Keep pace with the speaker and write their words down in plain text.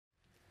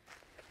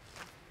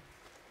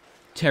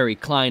Terry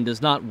Klein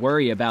does not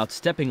worry about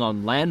stepping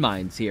on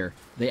landmines here.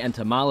 The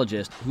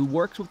entomologist, who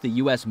works with the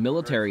U.S.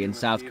 military in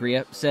South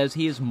Korea, says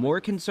he is more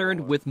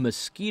concerned with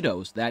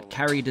mosquitoes that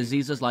carry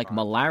diseases like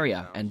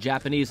malaria and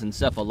Japanese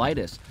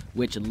encephalitis,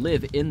 which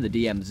live in the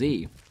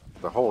DMZ.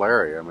 The whole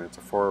area, I mean, it's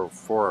a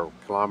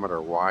four-kilometer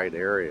wide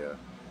area,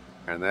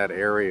 and that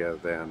area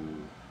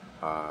then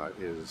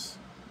is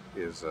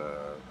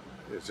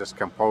just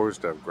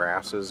composed of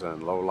grasses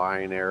and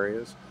low-lying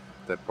areas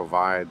that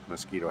provide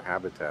mosquito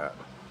habitat.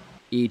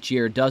 Each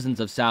year, dozens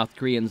of South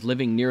Koreans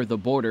living near the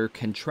border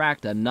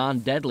contract a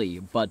non-deadly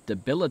but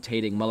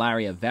debilitating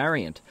malaria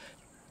variant.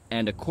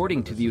 And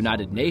according to the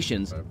United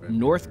Nations,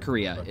 North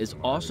Korea is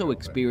also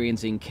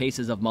experiencing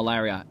cases of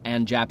malaria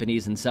and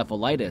Japanese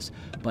encephalitis,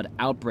 but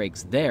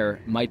outbreaks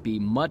there might be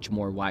much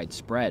more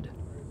widespread.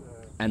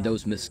 And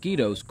those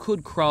mosquitoes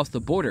could cross the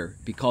border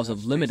because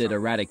of limited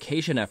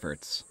eradication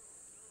efforts.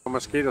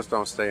 Mosquitoes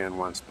don't stay in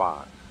one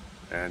spot,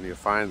 and you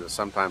find that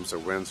sometimes the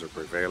winds are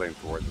prevailing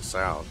toward the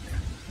south.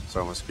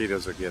 So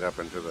mosquitoes that get up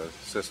into the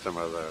system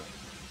of the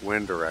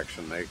wind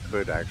direction, they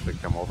could actually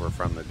come over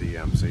from the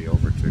DMZ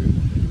over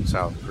to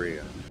South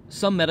Korea.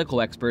 Some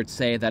medical experts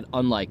say that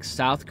unlike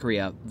South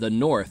Korea, the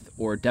North,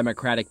 or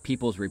Democratic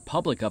People's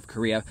Republic of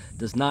Korea,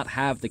 does not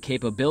have the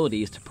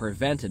capabilities to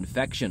prevent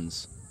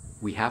infections.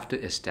 We have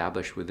to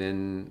establish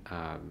within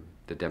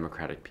the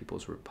Democratic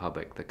People's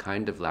Republic the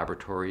kind of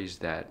laboratories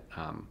that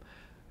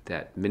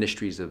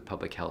ministries of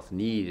public health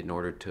need in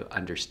order to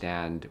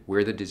understand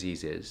where the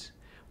disease is,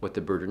 what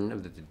the burden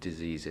of the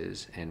disease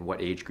is, and what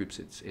age groups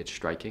it's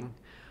striking.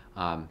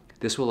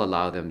 This will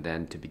allow them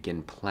then to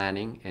begin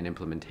planning and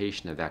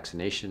implementation of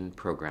vaccination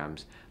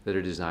programs that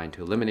are designed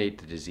to eliminate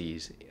the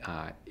disease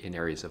in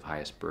areas of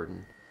highest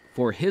burden.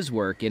 For his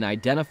work in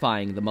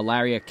identifying the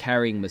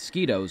malaria-carrying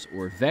mosquitoes,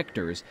 or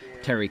vectors,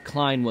 Terry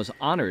Klein was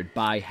honored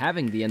by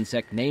having the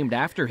insect named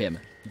after him,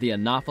 the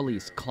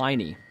Anopheles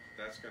kleini.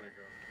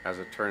 As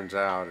it turns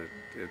out,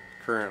 it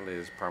currently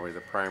is probably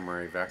the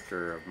primary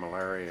vector of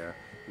malaria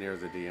near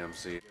the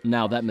DMZ.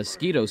 Now that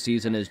mosquito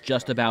season is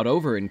just about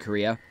over in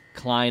Korea,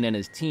 Klein and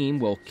his team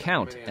will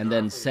count and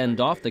then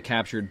send off the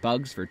captured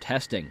bugs for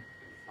testing.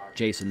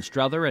 Jason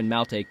Strother and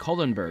Malte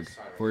Kohlenberg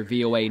for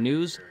VOA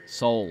News,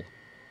 Seoul.